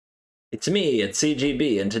It's me, it's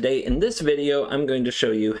CGB, and today in this video I'm going to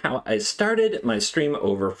show you how I started my stream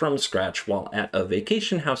over from scratch while at a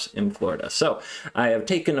vacation house in Florida. So I have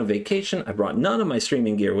taken a vacation, I brought none of my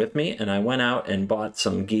streaming gear with me, and I went out and bought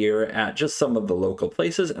some gear at just some of the local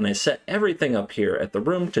places, and I set everything up here at the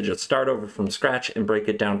room to just start over from scratch and break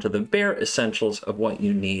it down to the bare essentials of what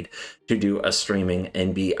you need to do a streaming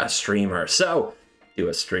and be a streamer. So, do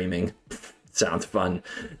a streaming. Sounds fun.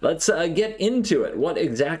 Let's get into it. What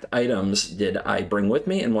exact items did I bring with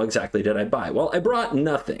me and what exactly did I buy? Well, I brought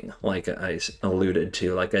nothing, like I alluded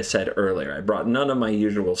to, like I said earlier. I brought none of my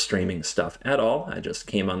usual streaming stuff at all. I just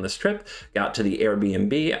came on this trip, got to the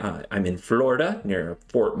Airbnb. I'm in Florida near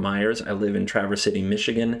Fort Myers. I live in Traverse City,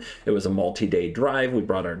 Michigan. It was a multi-day drive. We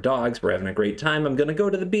brought our dogs. We're having a great time. I'm going to go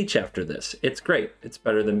to the beach after this. It's great. It's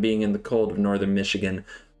better than being in the cold of northern Michigan.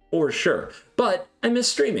 For sure. But I miss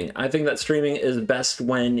streaming. I think that streaming is best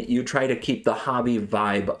when you try to keep the hobby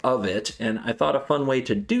vibe of it, and I thought a fun way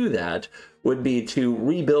to do that would be to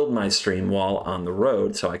rebuild my stream while on the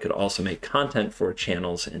road so I could also make content for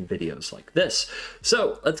channels and videos like this.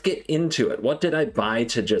 So let's get into it. What did I buy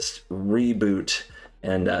to just reboot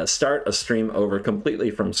and start a stream over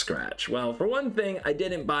completely from scratch? Well, for one thing, I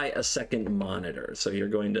didn't buy a second monitor, so you're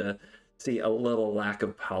going to see a little lack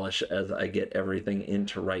of polish as I get everything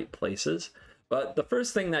into right places. But the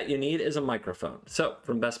first thing that you need is a microphone. So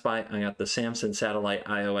from Best Buy, I got the Samsung Satellite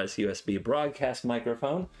iOS USB broadcast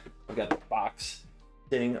microphone. I've got the box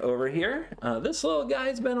sitting over here. This little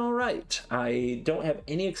guy's been all right. I don't have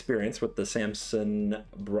any experience with the Samsung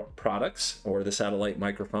products or the satellite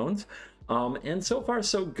microphones. And so far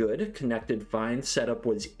so good. Connected fine. Setup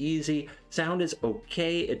was easy. Sound is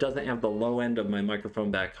okay. It doesn't have the low end of my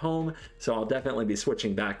microphone back home, so I'll definitely be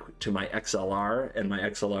switching back to my XLR and my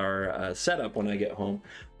XLR setup when I get home.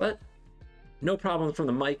 But no problem from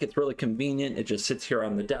the mic. It's really convenient. It just sits here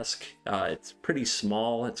on the desk. It's pretty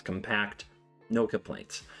small. It's compact. No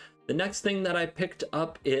complaints. The next thing that I picked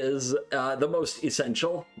up is the most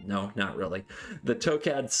essential. No, not really. The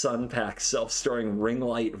Tocad Sunpack self-storing ring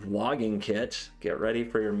light vlogging kit. Get ready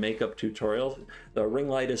for your makeup tutorials. The ring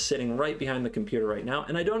light is sitting right behind the computer right now,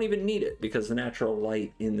 and I don't even need it because the natural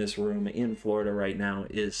light in this room in Florida right now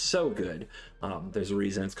is so good. There's a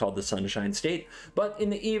reason it's called the Sunshine State. But in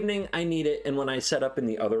the evening, I need it, and when I set up in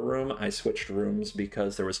the other room, I switched rooms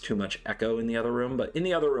because there was too much echo in the other room, but in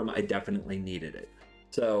the other room, I definitely needed it.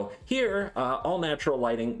 So here, all natural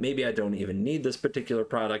lighting. Maybe I don't even need this particular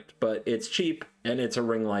product, but it's cheap and it's a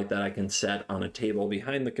ring light that I can set on a table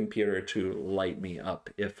behind the computer to light me up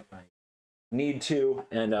if I need to.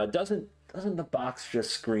 And doesn't the box just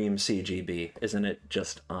scream CGB? Isn't it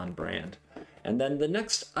just on brand? And then the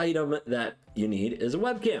next item that you need is a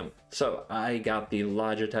webcam. So I got the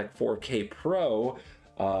Logitech 4K Pro.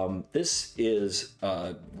 This is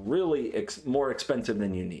really more expensive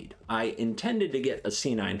than you need. I intended to get a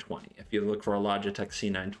C920. If you look for a Logitech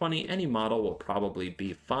C920, any model will probably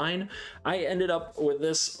be fine. I ended up with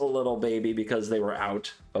this little baby because they were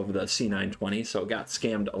out of the C920, so got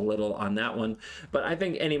scammed a little on that one. But I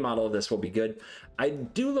think any model of this will be good. I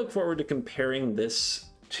do look forward to comparing this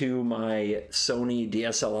to my Sony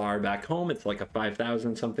DSLR back home. It's like a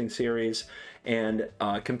 5000 something series, and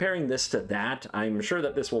comparing this to that, I'm sure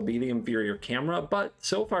that this will be the inferior camera, but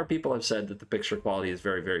so far people have said that the picture quality is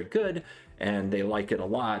very, very good and they like it a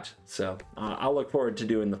lot. So I'll look forward to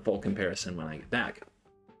doing the full comparison when I get back.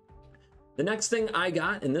 The next thing I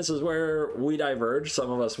got, and this is where we diverge,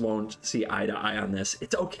 some of us won't see eye to eye on this.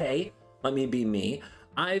 It's okay, let me be me.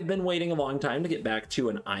 I've been waiting a long time to get back to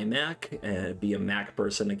an iMac and be a Mac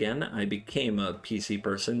person again. I became a PC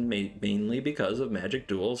person mainly because of Magic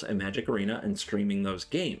Duels and Magic Arena and streaming those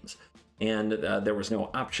games. And there was no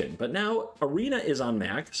option. But now Arena is on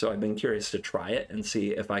Mac, so I've been curious to try it and see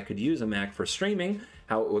if I could use a Mac for streaming,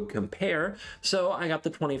 how it would compare. So I got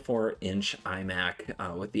the 24-inch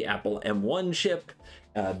iMac with the Apple M1 chip,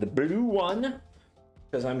 the blue one,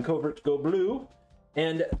 because I'm CovertGoBlue.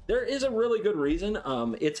 And there is a really good reason.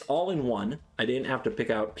 It's all in one. I didn't have to pick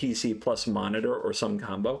out PC plus monitor or some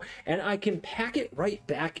combo. And I can pack it right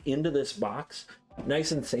back into this box,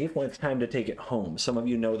 nice and safe when it's time to take it home. Some of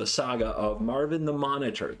you know the saga of Marvin the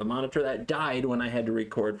monitor that died when I had to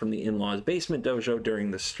record from the in-laws basement dojo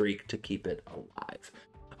during the streak to keep it alive.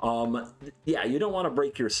 Yeah, you don't want to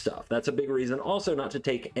break your stuff. That's a big reason also not to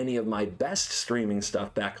take any of my best streaming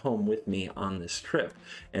stuff back home with me on this trip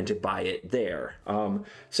and to buy it there.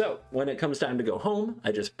 So when it comes time to go home,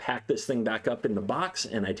 I just pack this thing back up in the box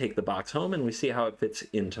and I take the box home and we see how it fits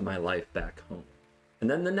into my life back home. And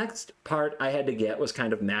then the next part I had to get was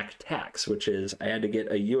kind of Mac tax, which is I had to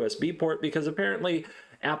get a USB port because apparently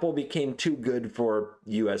Apple became too good for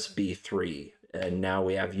USB 3. And now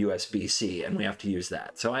we have USB-C, and we have to use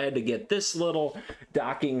that. So I had to get this little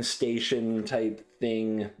docking station type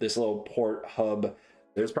thing, this little port hub.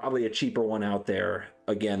 There's probably a cheaper one out there.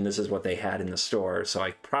 Again, this is what they had in the store. So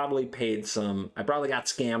I probably got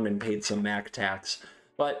scammed and paid some Mac tax,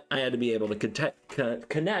 but I had to be able to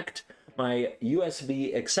connect my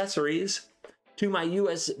USB accessories to my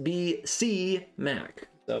USB-C Mac.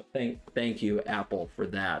 So thank you, Apple, for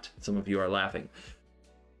that. Some of you are laughing.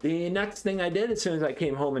 The next thing I did as soon as I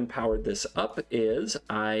came home and powered this up is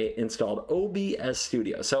I installed OBS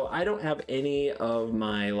Studio. So I don't have any of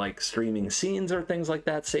my like streaming scenes or things like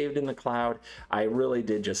that saved in the cloud. I really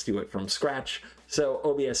did just do it from scratch. So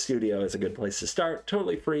OBS Studio is a good place to start.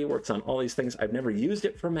 Totally free, works on all these things. I've never used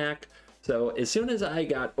it for Mac. So as soon as I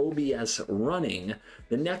got OBS running,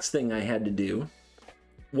 the next thing I had to do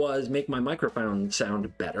was make my microphone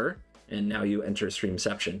sound better. And now you enter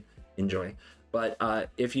Streamception. Enjoy. But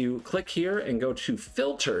if you click here and go to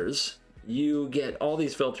filters, you get all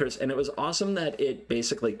these filters, and it was awesome that it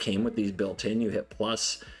basically came with these built in. You hit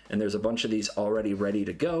plus, and there's a bunch of these already ready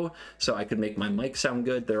to go, so I could make my mic sound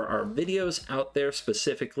good. There are videos out there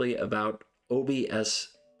specifically about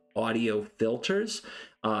OBS audio filters,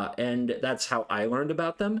 and that's how I learned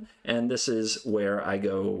about them. And this is where I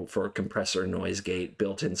go for compressor, noise gate,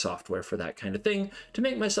 built-in software for that kind of thing to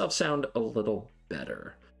make myself sound a little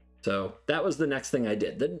better. So that was the next thing I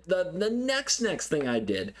did. The next thing I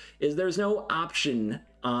did is there's no option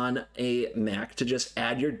on a Mac to just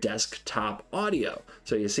add your desktop audio.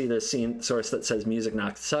 So you see the scene source that says Music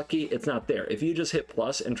Not Sucky, it's not there. If you just hit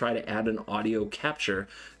plus and try to add an audio capture,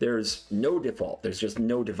 there's no default. There's just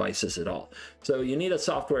no devices at all. So you need a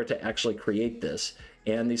software to actually create this.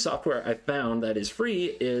 And the software I found that is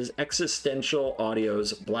free is Existential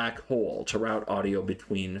Audio's Black Hole to route audio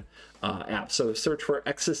between apps. So search for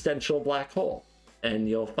Existential Black Hole and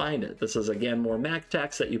you'll find it. This is, again, more Mac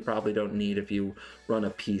tax that you probably don't need if you run a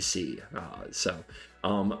PC.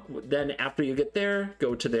 Then after you get there,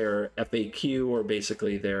 go to their FAQ, or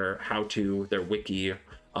basically their how-to, their wiki,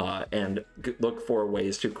 and look for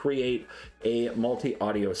ways to create a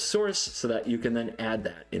multi-audio source so that you can then add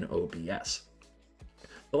that in OBS.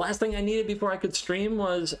 The last thing I needed before I could stream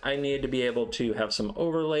was I needed to be able to have some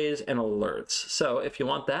overlays and alerts. So if you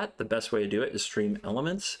want that, the best way to do it is Stream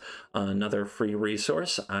Elements, another free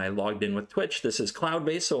resource. I logged in with Twitch. This is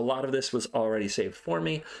cloud-based, so a lot of this was already saved for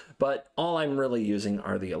me, but all I'm really using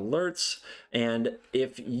are the alerts. And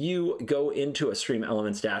if you go into a Stream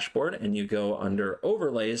Elements dashboard and you go under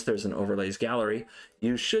Overlays, there's an Overlays gallery.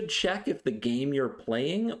 You should check if the game you're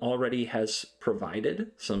playing already has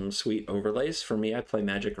provided some sweet overlays. For me, I play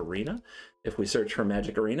Magic Arena. If we search for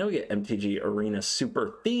Magic Arena, we get MTG Arena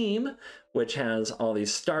Super Theme, which has all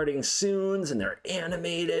these starting soons, and they're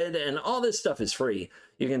animated, and all this stuff is free.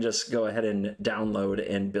 You can just go ahead and download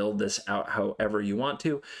and build this out however you want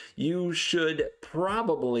to. You should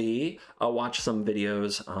probably watch some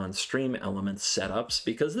videos on Stream Elements setups,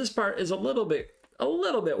 because this part is a little bit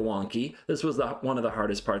wonky. This was one of the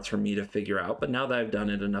hardest parts for me to figure out, but now that I've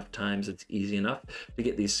done it enough times, it's easy enough to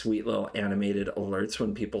get these sweet little animated alerts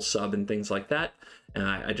when people sub and things like that.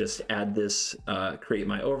 I just add this, create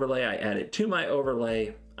my overlay, I add it to my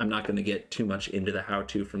overlay. I'm not going to get too much into the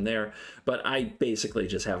how-to from there, but I basically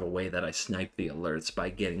just have a way that I snipe the alerts by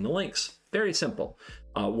getting the links. Very simple,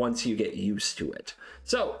 once you get used to it.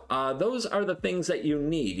 So those are the things that you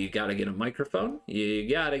need. You got to get a microphone, you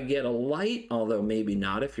got to get a light, although maybe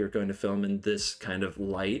not if you're going to film in this kind of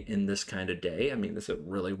light in this kind of day. I mean, this is a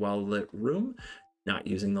really well lit room. Not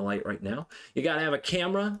using the light right now. You got to have a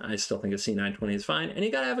camera. I still think a C920 is fine. And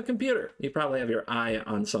you got to have a computer. You probably have your eye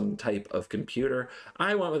on some type of computer.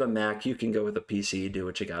 I went with a Mac. You can go with a PC, do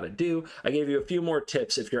what you got to do. I gave you a few more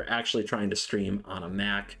tips if you're actually trying to stream on a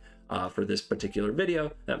Mac for this particular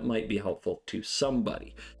video. That might be helpful to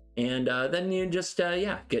somebody. And then you just,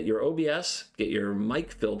 get your OBS, get your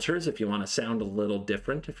mic filters if you want to sound a little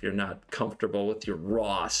different, if you're not comfortable with your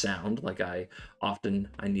raw sound, like I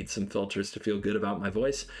need some filters to feel good about my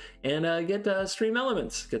voice, and get Stream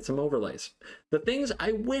Elements, get some overlays. The things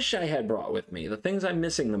I wish I had brought with me, the things I'm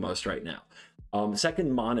missing the most right now.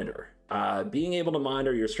 Second monitor. Being able to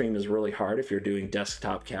monitor your stream is really hard if you're doing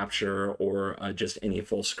desktop capture or just any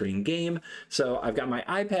full screen game. So I've got my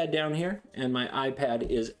iPad down here, and my iPad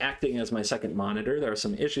is acting as my second monitor. There are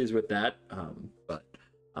some issues with that, but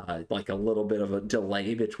like a little bit of a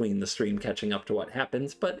delay between the stream catching up to what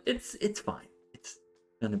happens, but it's fine. It's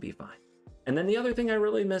gonna be fine. And then the other thing I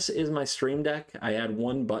really miss is my Stream Deck. I had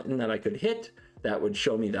one button that I could hit that would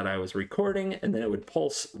show me that I was recording, and then it would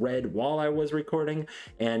pulse red while I was recording.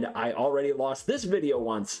 And I already lost this video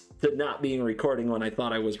once to not being recording when I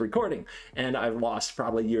thought I was recording. And I've lost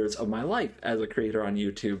probably years of my life as a creator on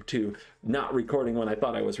YouTube to not recording when I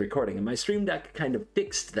thought I was recording. And my Stream Deck kind of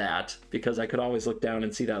fixed that, because I could always look down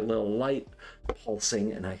and see that little light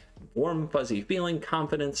pulsing, and I warm, fuzzy feeling,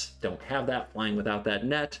 confidence, don't have that flying without that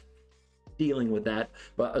net, dealing with that.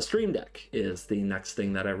 But a Stream Deck is the next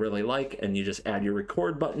thing that I really like, and you just add your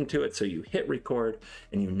record button to it, so you hit record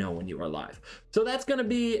and you know when you are live. So that's going to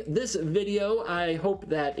be this video. I hope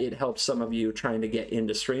that it helps some of you trying to get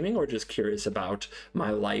into streaming, or just curious about my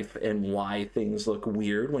life and why things look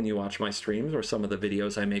weird when you watch my streams or some of the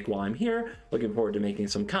videos I make while I'm here. Looking forward to making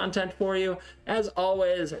some content for you. As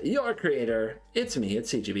always, your creator, it's me,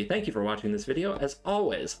 it's CGB. Thank you for watching this video. As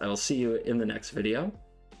always, I will see you in the next video.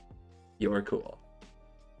 You're cool.